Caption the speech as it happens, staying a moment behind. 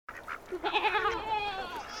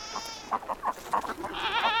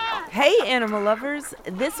Hey, animal lovers,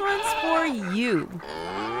 this one's for you.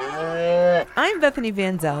 I'm Bethany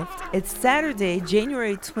Van Delft. It's Saturday,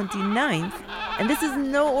 January 29th, and this is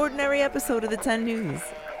no ordinary episode of the 10 News.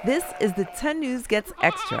 This is the 10 News Gets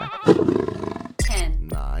Extra. 10,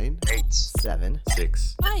 9, 8, 7,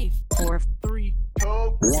 6, 5, 4, 3, 2,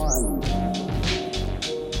 1.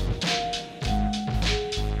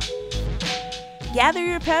 Gather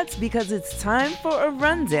your pets because it's time for a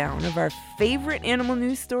rundown of our favorite animal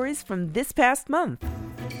news stories from this past month.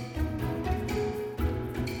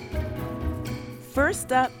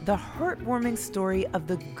 First up, the heartwarming story of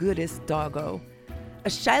the goodest doggo. A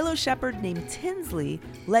Shiloh shepherd named Tinsley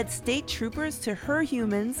led state troopers to her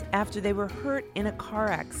humans after they were hurt in a car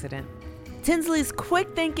accident. Tinsley's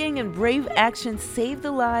quick thinking and brave action saved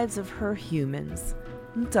the lives of her humans.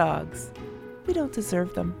 Dogs, we don't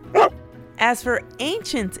deserve them. As for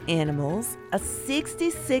ancient animals, a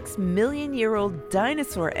 66 million year old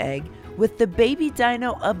dinosaur egg with the baby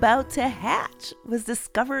dino about to hatch was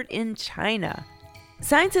discovered in China.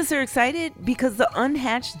 Scientists are excited because the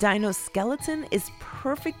unhatched dino skeleton is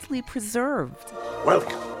perfectly preserved.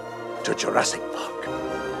 Welcome to Jurassic Park.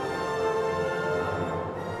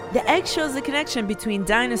 The egg shows the connection between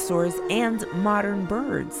dinosaurs and modern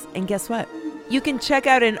birds. And guess what? You can check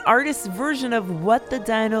out an artist's version of what the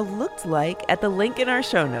dino looked like at the link in our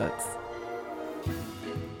show notes.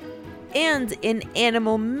 And in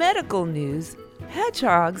animal medical news,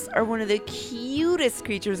 hedgehogs are one of the cutest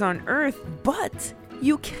creatures on Earth, but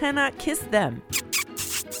you cannot kiss them.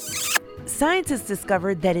 Scientists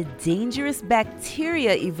discovered that a dangerous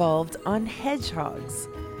bacteria evolved on hedgehogs.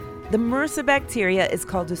 The MRSA bacteria is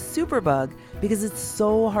called a superbug because it's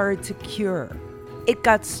so hard to cure. It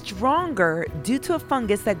got stronger due to a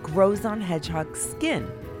fungus that grows on hedgehog skin.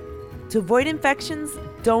 To avoid infections,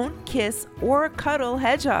 don't kiss or cuddle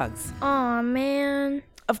hedgehogs. Aw, man.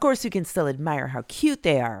 Of course, you can still admire how cute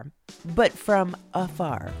they are, but from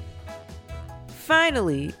afar.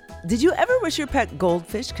 Finally, did you ever wish your pet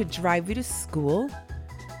goldfish could drive you to school?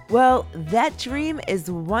 Well, that dream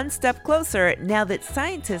is one step closer now that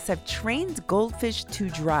scientists have trained goldfish to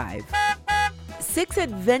drive. 6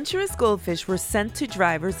 adventurous goldfish were sent to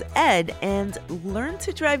driver's ed and learned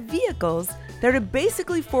to drive vehicles that are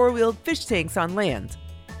basically four-wheeled fish tanks on land.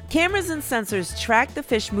 Cameras and sensors track the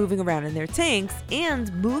fish moving around in their tanks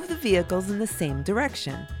and move the vehicles in the same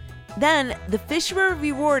direction. Then, the fish were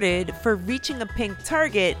rewarded for reaching a pink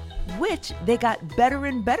target, which they got better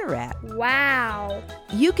and better at. Wow.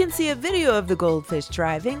 You can see a video of the goldfish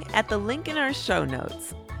driving at the link in our show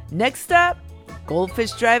notes. Next up,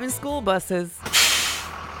 goldfish driving school buses.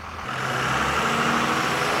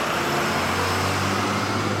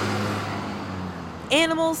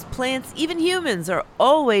 Animals, plants, even humans are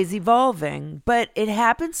always evolving, but it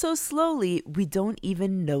happens so slowly we don't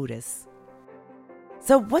even notice.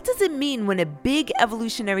 So what does it mean when a big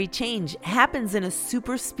evolutionary change happens in a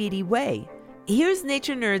super speedy way? Here's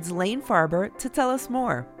Nature Nerd's Lane Farber to tell us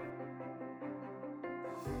more.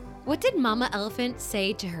 What did Mama Elephant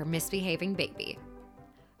say to her misbehaving baby?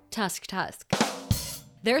 Tusk, tusk.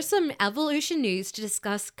 There's some evolution news to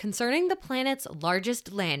discuss concerning the planet's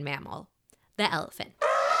largest land mammal, the elephant.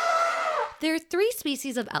 There are 3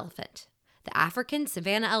 species of elephant: the African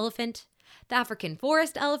savanna elephant, the African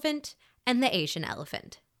forest elephant, and the Asian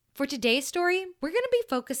elephant. For today's story, we're going to be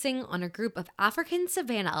focusing on a group of African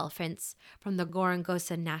savanna elephants from the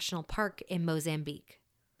Gorongosa National Park in Mozambique.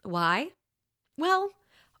 Why? Well,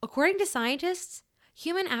 according to scientists,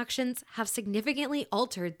 human actions have significantly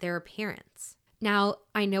altered their appearance. Now,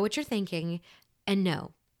 I know what you're thinking, and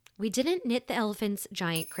no, we didn't knit the elephants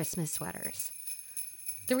giant Christmas sweaters.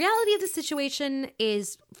 The reality of the situation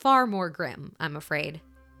is far more grim, I'm afraid.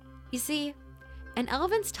 You see, an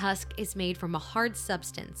elephant's tusk is made from a hard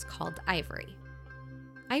substance called ivory.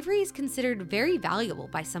 Ivory is considered very valuable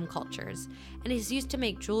by some cultures and is used to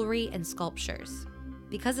make jewelry and sculptures.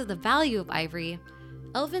 Because of the value of ivory,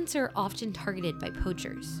 elephants are often targeted by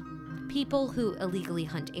poachers, people who illegally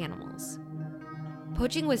hunt animals.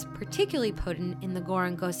 Poaching was particularly potent in the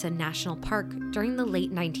Gorongosa National Park during the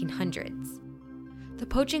late 1900s. The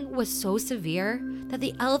poaching was so severe that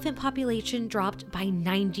the elephant population dropped by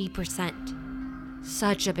 90%.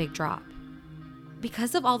 Such a big drop.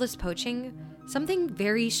 Because of all this poaching, something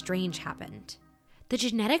very strange happened. The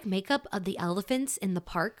genetic makeup of the elephants in the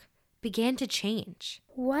park began to change.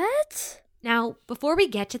 What? Now, before we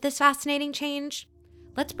get to this fascinating change,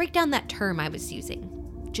 let's break down that term I was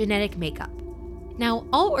using, genetic makeup. Now,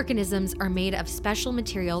 all organisms are made of special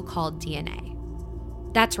material called DNA.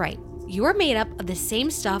 That's right, you are made up of the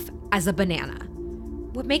same stuff as a banana.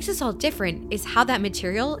 What makes us all different is how that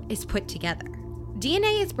material is put together.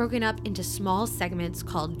 DNA is broken up into small segments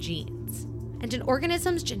called genes, and an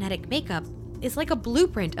organism's genetic makeup is like a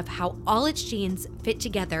blueprint of how all its genes fit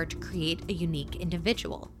together to create a unique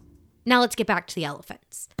individual. Now let's get back to the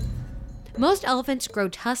elephants. Most elephants grow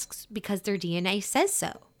tusks because their DNA says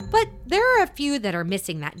so, but there are a few that are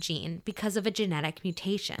missing that gene because of a genetic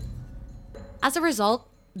mutation. As a result,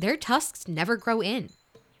 their tusks never grow in.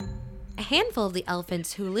 A handful of the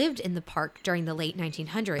elephants who lived in the park during the late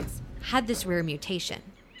 1900s had this rare mutation.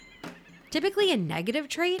 Typically a negative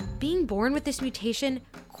trait, being born with this mutation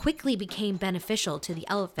quickly became beneficial to the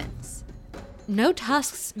elephants. No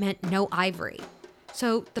tusks meant no ivory,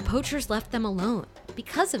 so the poachers left them alone.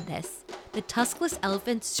 Because of this, the tuskless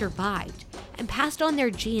elephants survived and passed on their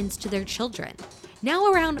genes to their children.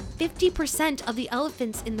 Now around 50% of the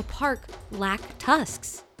elephants in the park lack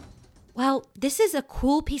tusks. While this is a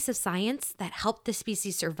cool piece of science that helped the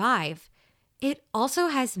species survive, it also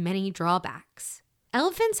has many drawbacks.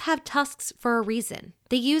 Elephants have tusks for a reason.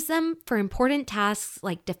 They use them for important tasks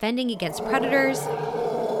like defending against predators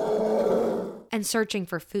and searching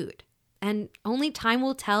for food. And only time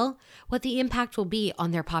will tell what the impact will be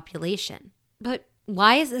on their population. But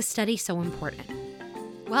why is this study so important?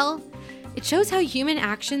 Well, it shows how human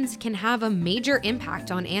actions can have a major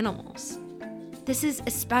impact on animals. This is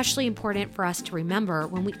especially important for us to remember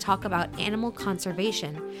when we talk about animal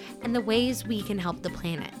conservation and the ways we can help the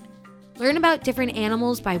planet. Learn about different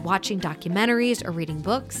animals by watching documentaries or reading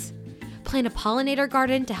books. Plant a pollinator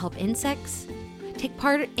garden to help insects. Take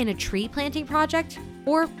part in a tree planting project,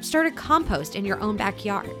 or start a compost in your own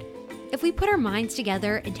backyard. If we put our minds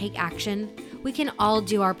together and take action, we can all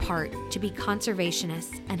do our part to be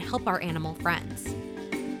conservationists and help our animal friends.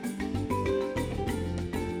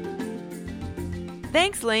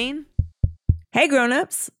 Thanks, Lane. Hey,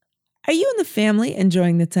 grown-ups. Are you and the family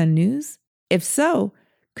enjoying the 10 News? If so,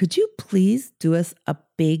 could you please do us a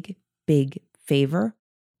big, big favor?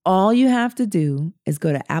 All you have to do is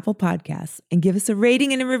go to Apple Podcasts and give us a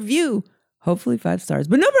rating and a review. Hopefully 5 stars,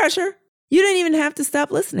 but no pressure. You don't even have to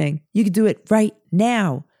stop listening. You can do it right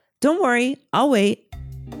now. Don't worry, I'll wait.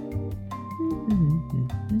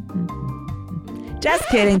 Just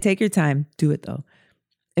kidding. Take your time. Do it though.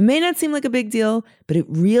 It may not seem like a big deal, but it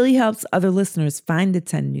really helps other listeners find the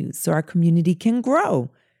 10 News so our community can grow.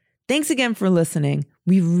 Thanks again for listening.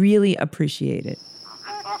 We really appreciate it.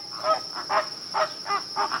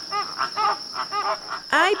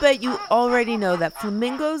 I bet you already know that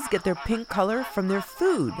flamingos get their pink color from their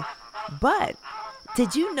food. But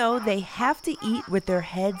did you know they have to eat with their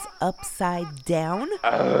heads upside down?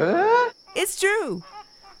 It's true.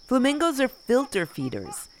 Flamingos are filter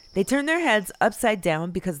feeders. They turn their heads upside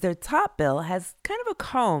down because their top bill has kind of a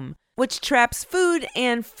comb, which traps food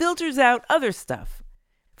and filters out other stuff.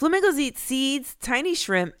 Flamingos eat seeds, tiny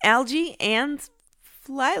shrimp, algae, and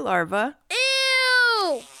fly larvae.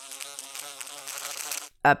 Ew!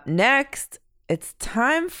 Up next, it's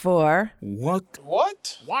time for What?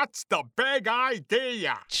 What's the big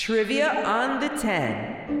idea? Trivia on the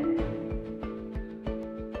 10.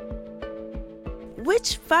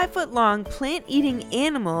 Which 5-foot-long plant-eating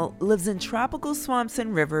animal lives in tropical swamps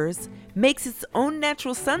and rivers, makes its own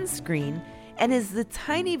natural sunscreen, and is the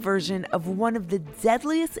tiny version of one of the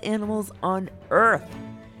deadliest animals on Earth?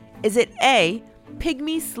 Is it A,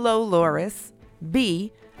 Pygmy slow loris,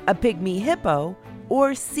 B, a pygmy hippo,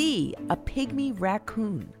 or C, a pygmy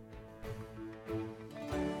raccoon?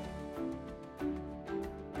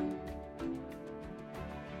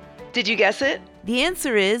 Did you guess it? The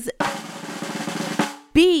answer is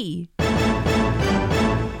B.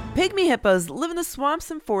 Pygmy hippos live in the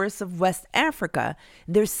swamps and forests of West Africa.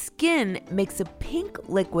 Their skin makes a pink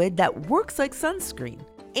liquid that works like sunscreen.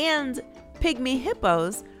 And pygmy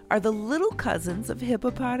hippos are the little cousins of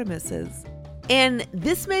hippopotamuses. And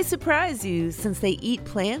this may surprise you since they eat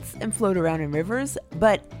plants and float around in rivers,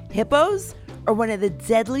 but hippos are one of the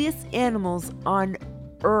deadliest animals on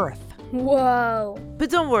Earth. Whoa. But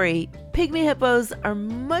don't worry, pygmy hippos are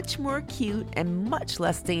much more cute and much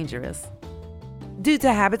less dangerous. Due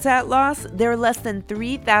to habitat loss, there are less than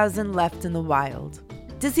 3,000 left in the wild.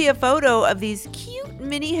 To see a photo of these cute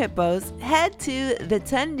mini hippos, head to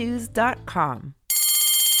the10news.com.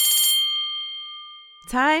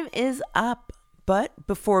 Time is up, but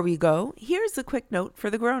before we go, here's a quick note for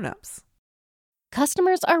the grown-ups.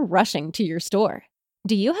 Customers are rushing to your store.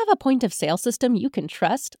 Do you have a point of sale system you can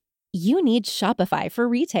trust? You need Shopify for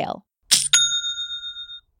retail.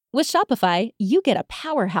 With Shopify, you get a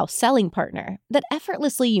powerhouse selling partner that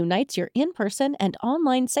effortlessly unites your in-person and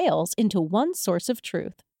online sales into one source of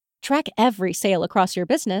truth. Track every sale across your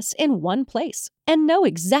business in one place and know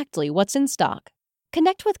exactly what's in stock.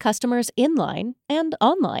 Connect with customers in-line and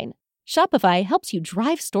online. Shopify helps you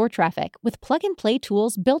drive store traffic with plug-and-play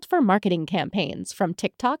tools built for marketing campaigns from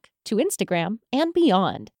TikTok to Instagram and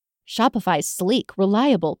beyond. Shopify's sleek,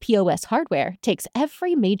 reliable POS hardware takes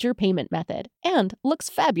every major payment method and looks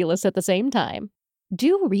fabulous at the same time.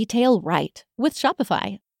 Do retail right with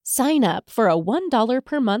Shopify. Sign up for a $1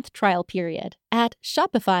 per month trial period at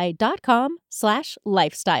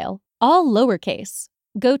shopify.com/lifestyle, all lowercase.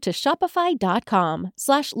 Go to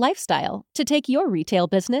shopify.com/lifestyle to take your retail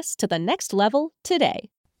business to the next level today.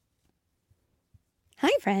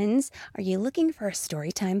 Hi, friends. Are you looking for a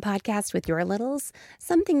storytime podcast with your littles?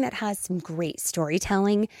 Something that has some great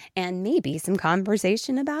storytelling and maybe some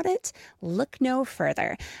conversation about it? Look no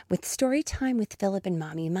further. With Storytime with Philip and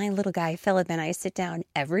Mommy, my little guy Philip and I sit down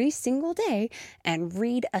every single day and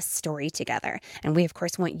read a story together. And we, of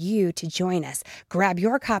course, want you to join us. Grab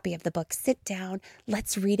your copy of the book, sit down,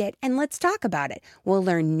 let's read it, and let's talk about it. We'll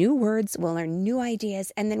learn new words, we'll learn new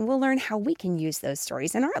ideas, and then we'll learn how we can use those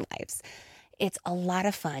stories in our lives. It's a lot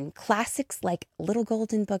of fun. Classics like Little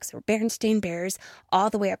Golden Books or Berenstain Bears,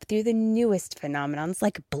 all the way up through the newest phenomenons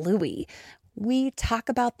like Bluey. We talk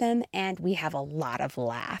about them and we have a lot of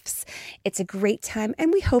laughs. It's a great time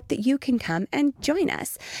and we hope that you can come and join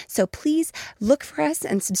us. So please look for us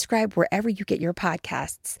and subscribe wherever you get your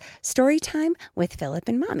podcasts. Storytime with Philip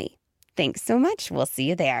and Mommy. Thanks so much. We'll see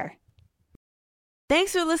you there.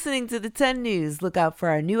 Thanks for listening to the 10 News. Look out for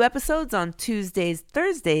our new episodes on Tuesdays,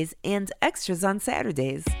 Thursdays, and extras on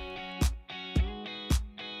Saturdays.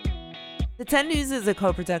 The 10 News is a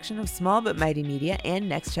co-production of Small But Mighty Media and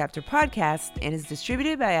Next Chapter Podcast and is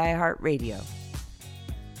distributed by iHeartRadio.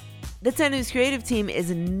 The 10 News creative team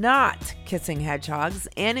is not Kissing Hedgehogs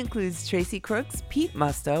and includes Tracy Crooks, Pete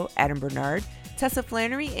Musto, Adam Bernard, Tessa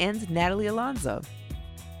Flannery, and Natalie Alonso.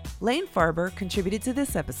 Lane Farber contributed to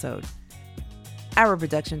this episode. Our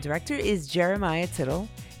production director is Jeremiah Tittle,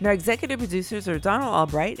 and our executive producers are Donald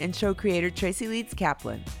Albright and show creator Tracy Leeds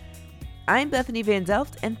Kaplan. I'm Bethany Van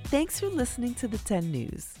Delft, and thanks for listening to the 10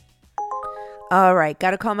 News. All right,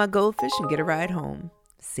 gotta call my goldfish and get a ride home.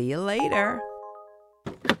 See you later.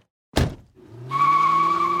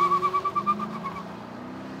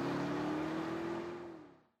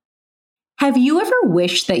 Have you ever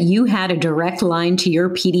wished that you had a direct line to your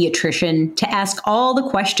pediatrician to ask all the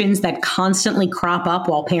questions that constantly crop up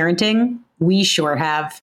while parenting? We sure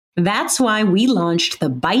have. That's why we launched the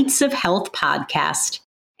Bites of Health podcast.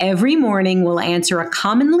 Every morning, we'll answer a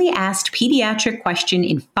commonly asked pediatric question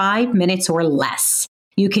in 5 minutes or less.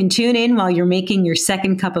 You can tune in while you're making your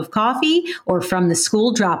second cup of coffee or from the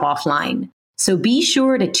school drop-off line. So be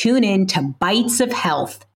sure to tune in to Bites of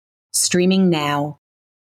Health, streaming now.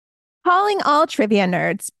 Calling all trivia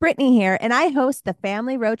nerds, Brittany here, and I host the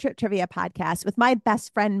Family Road Trip Trivia podcast with my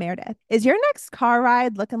best friend Meredith. Is your next car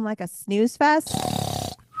ride looking like a snooze fest?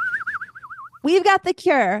 We've got the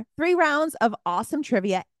cure. 3 rounds of awesome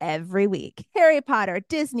trivia every week. Harry Potter,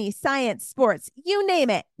 Disney, science, sports, you name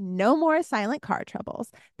it. No more silent car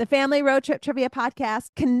troubles. The Family Road Trip Trivia podcast.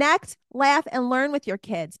 Connect, laugh, and learn with your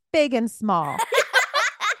kids, big and small.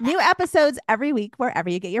 New episodes every week wherever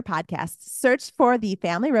you get your podcasts. Search for the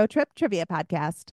Family Road Trip Trivia Podcast.